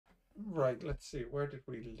Right, let's see, where did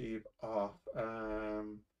we leave off? I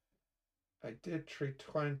did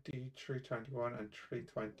 320, 321, and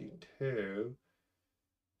 322.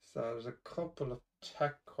 So there's a couple of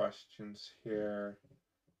tech questions here.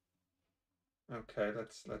 Okay,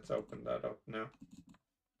 let's open that up now.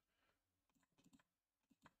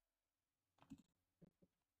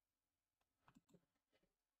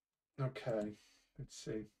 Okay, let's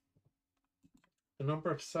see. The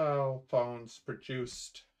number of cell phones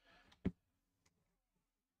produced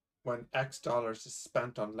when X dollars is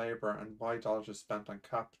spent on labor and Y dollars is spent on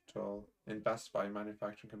capital invested by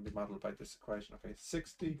manufacturing can be modeled by this equation. Okay,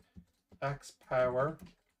 60 X power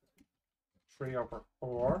 3 over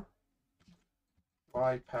 4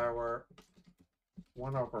 Y power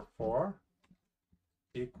 1 over 4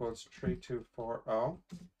 equals 3240.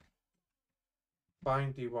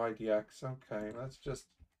 Find dy dx. Okay, let's just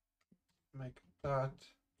make that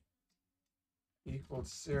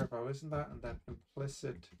equals 0, isn't that? And then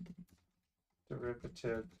implicit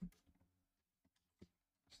derivative.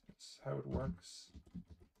 That's how it works.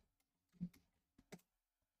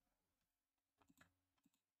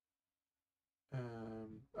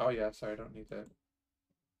 Oh yeah, sorry, I don't need that.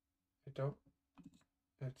 I don't.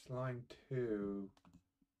 It's line 2.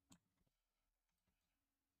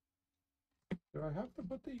 Do I have to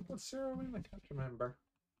put the equals 0 in? I can't remember.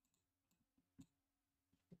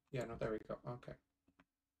 Yeah, no, there we go. Okay.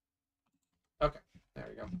 Okay, there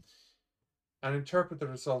we go. And interpret the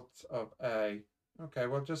results of A. Okay,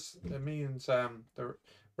 well, just it means the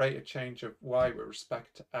rate of change of y with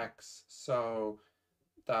respect to x, so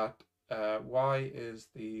that y is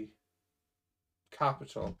the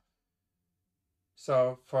capital.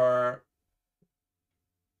 So for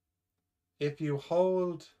if you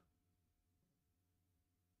hold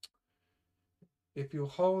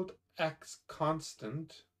x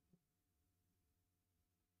constant,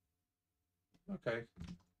 okay.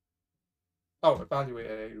 Oh, evaluate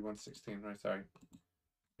at 8116, right, sorry.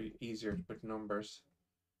 Be easier to put numbers.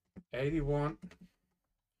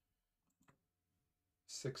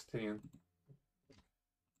 8116.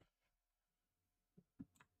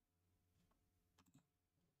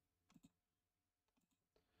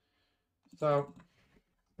 So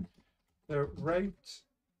the rate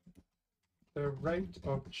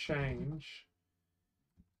of change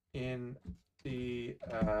in the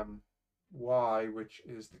y, which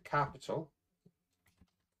is the capital,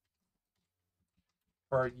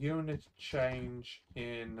 per unit change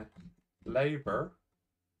in labor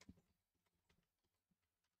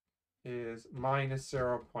is minus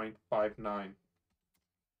 0.59,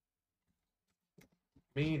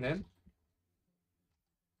 meaning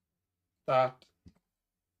that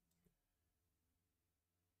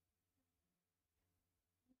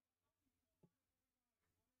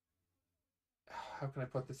how can I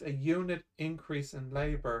put this? A unit increase in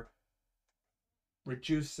labor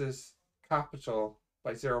reduces capital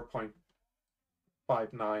by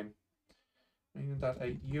 0.59, meaning that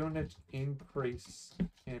a unit increase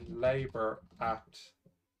in labor at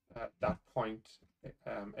that point,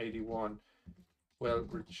 81, will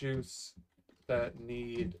reduce the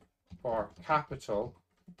need for capital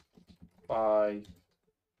by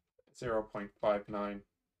 0.59,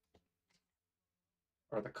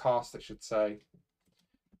 or the cost, I should say.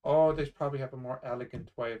 Oh, they probably have a more elegant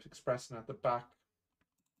way of expressing at the back.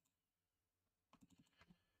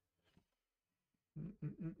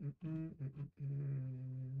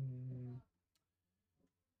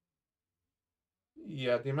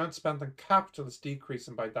 Yeah, the amount spent on capital is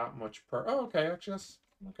decreasing by that much per. Oh, okay, actually, that's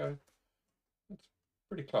okay. That's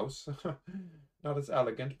pretty close. Not as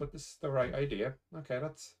elegant, but this is the right idea. Okay,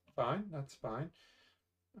 that's fine. That's fine.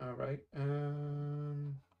 All right.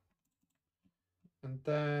 And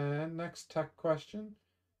then next tech question.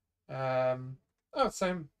 Oh,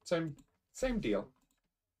 same deal.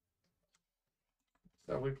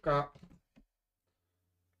 So we've got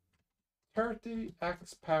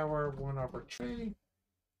 30x power 1 over 3,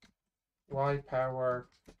 y power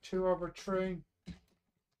 2 over 3,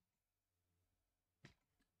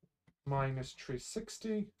 minus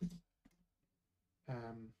 360,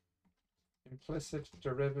 implicit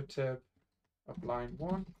derivative of line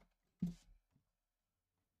 1,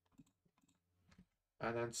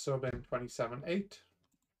 and then sub in 27.8.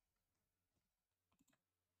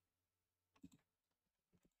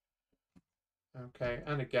 Okay,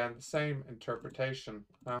 and again, the same interpretation.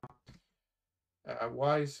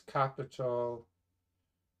 Y is capital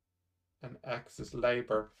and X is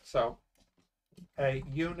labor. So a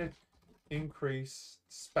unit increase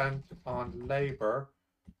spent on labor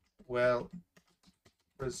will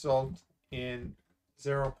result in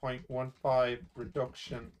 0.15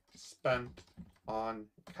 reduction spent on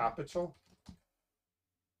capital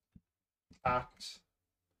at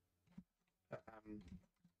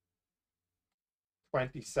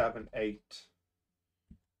 27.8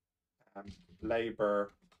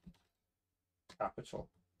 labor capital,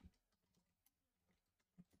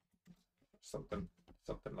 something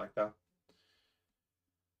like that.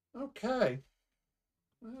 Okay,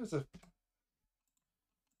 there's a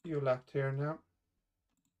few left here now.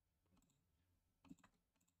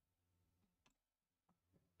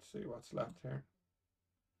 Let's see what's left here.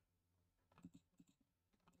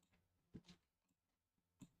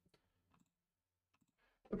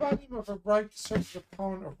 The volume of a right circular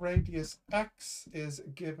cone of radius x is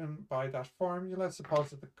given by that formula.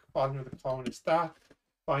 Suppose that the volume of the cone is that.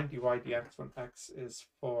 Find dy dx when x is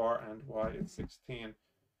 4 and y is 16.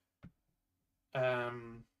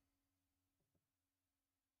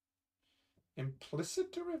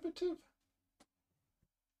 Implicit derivative?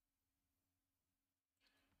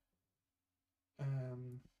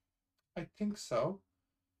 I think so.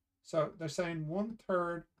 So they're saying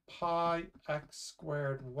 1/3 pi x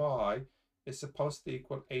squared y is supposed to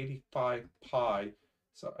equal 85 pi.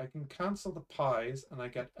 So I can cancel the pi's and I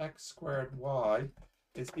get x squared y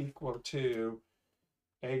is equal to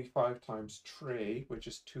 85 times 3, which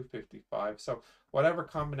is 255. So whatever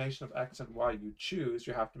combination of x and y you choose,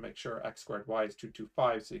 you have to make sure x squared y is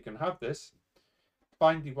 225. So you can have this.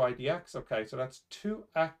 Find dy dx. Okay, so that's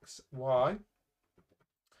 2xy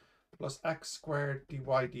plus x squared dy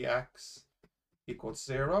dx equals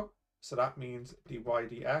 0. So that means dy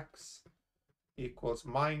dx equals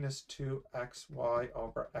minus 2xy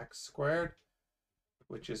over x squared,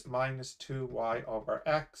 which is minus 2y over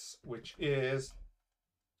x, which is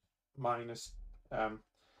minus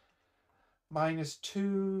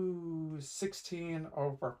 216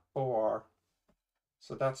 over 4.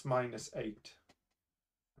 So that's minus 8.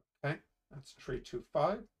 Okay, that's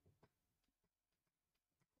 325.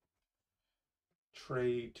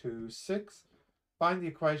 326. Find the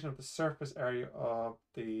equation of the surface area of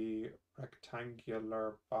the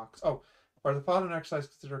rectangular box. Oh, for the following exercise,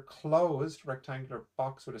 consider a closed rectangular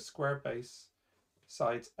box with a square base,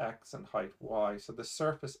 sides x and height y. So the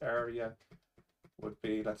surface area would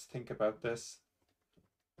be, let's think about this.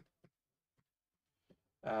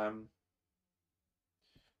 2x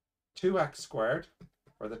squared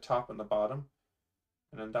for the top and the bottom.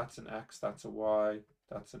 And then that's an x, that's a y,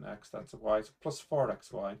 that's an x, that's a y. So plus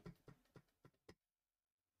 4xy.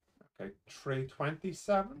 Okay,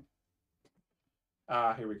 327.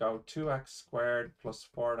 Here we go. 2x squared plus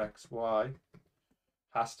 4xy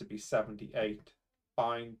has to be 78.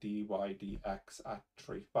 Find dy dx at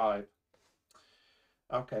 35.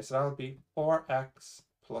 Okay, so that'll be 4x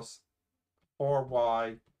plus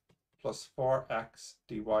 4y plus 4x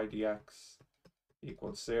dy dx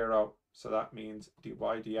equals 0. So that means dy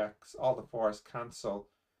dx, all the 4's cancel,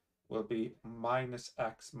 will be minus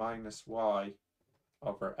x minus y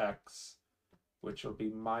over x, which will be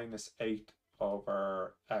minus 8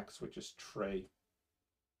 over x, which is 3.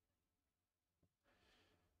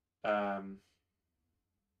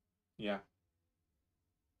 Yeah.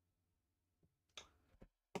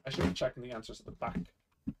 I should be checking the answers at the back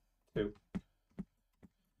too.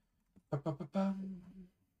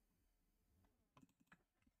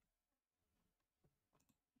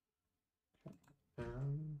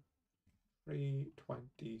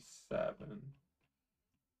 327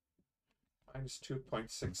 minus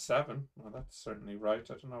 2.67. Well, that's certainly right.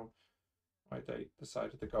 I don't know why they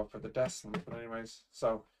decided to go for the decimals, but anyways,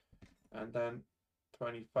 so, and then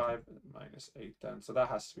 25 minus 8 then. So that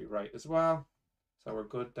has to be right as well. So we're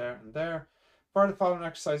good there and there. For the following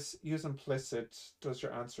exercise, use implicit. Does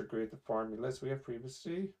your answer agree with the formulas we have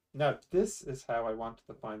previously? Now, this is how I wanted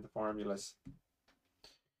to find the formulas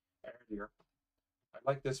earlier. I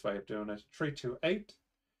like this way of doing it. 328.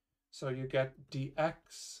 So you get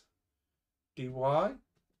dx dy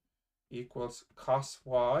equals cos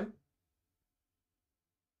y.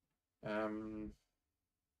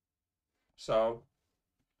 So,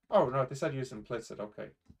 oh no, they said use implicit.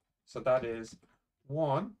 Okay. So that is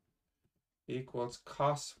 1 equals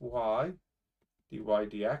cos y dy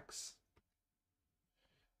dx.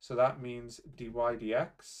 So that means dy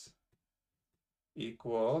dx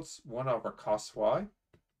equals 1 over cos y.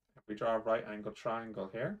 If we draw a right angle triangle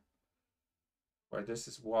here, where this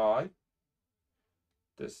is y,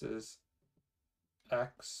 this is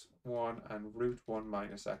x1 and root 1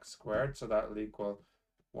 minus x squared. So that will equal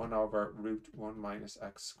 1 over root 1 minus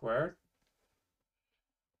x squared.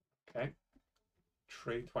 Okay.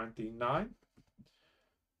 329.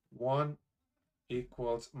 1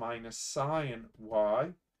 equals minus sine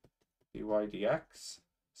y dy dx.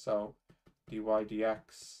 So dy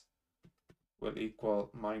dx will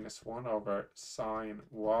equal minus 1 over sine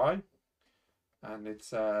y. And it's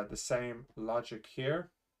the same logic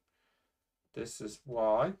here. This is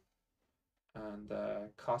y, and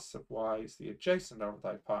cos of y is the adjacent over the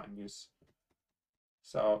hypotenuse.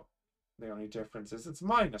 So the only difference is it's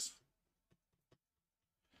minus.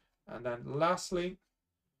 And then lastly,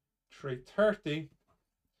 330,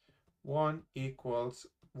 1 equals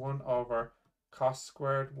 1 over cos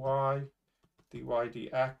squared y dy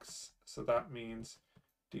dx. So that means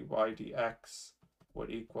dy dx would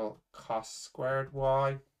equal cos squared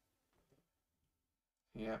y.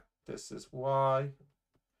 Yeah, this is y.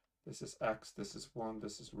 This is x. This is 1.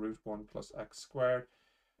 This is root 1 plus x squared.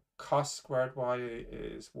 Cos squared y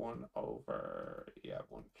is 1 over,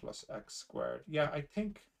 1 plus x squared. Yeah, I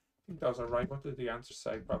think those are right. What did the answer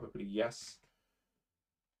say? Probably yes.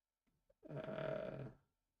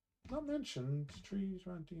 Not mentioned.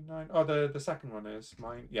 329. Oh, the second one is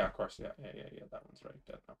mine. Yeah, of course. Yeah. That one's right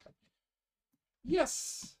then. Okay.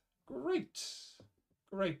 Yes. Great.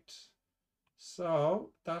 Great.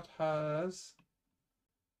 So that has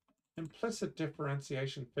implicit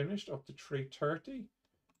differentiation finished up to 330.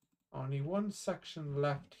 Only one section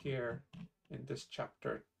left here in this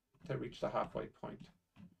chapter to reach the halfway point.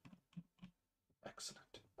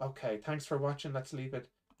 Excellent. Okay, thanks for watching. Let's leave it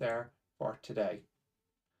there for today.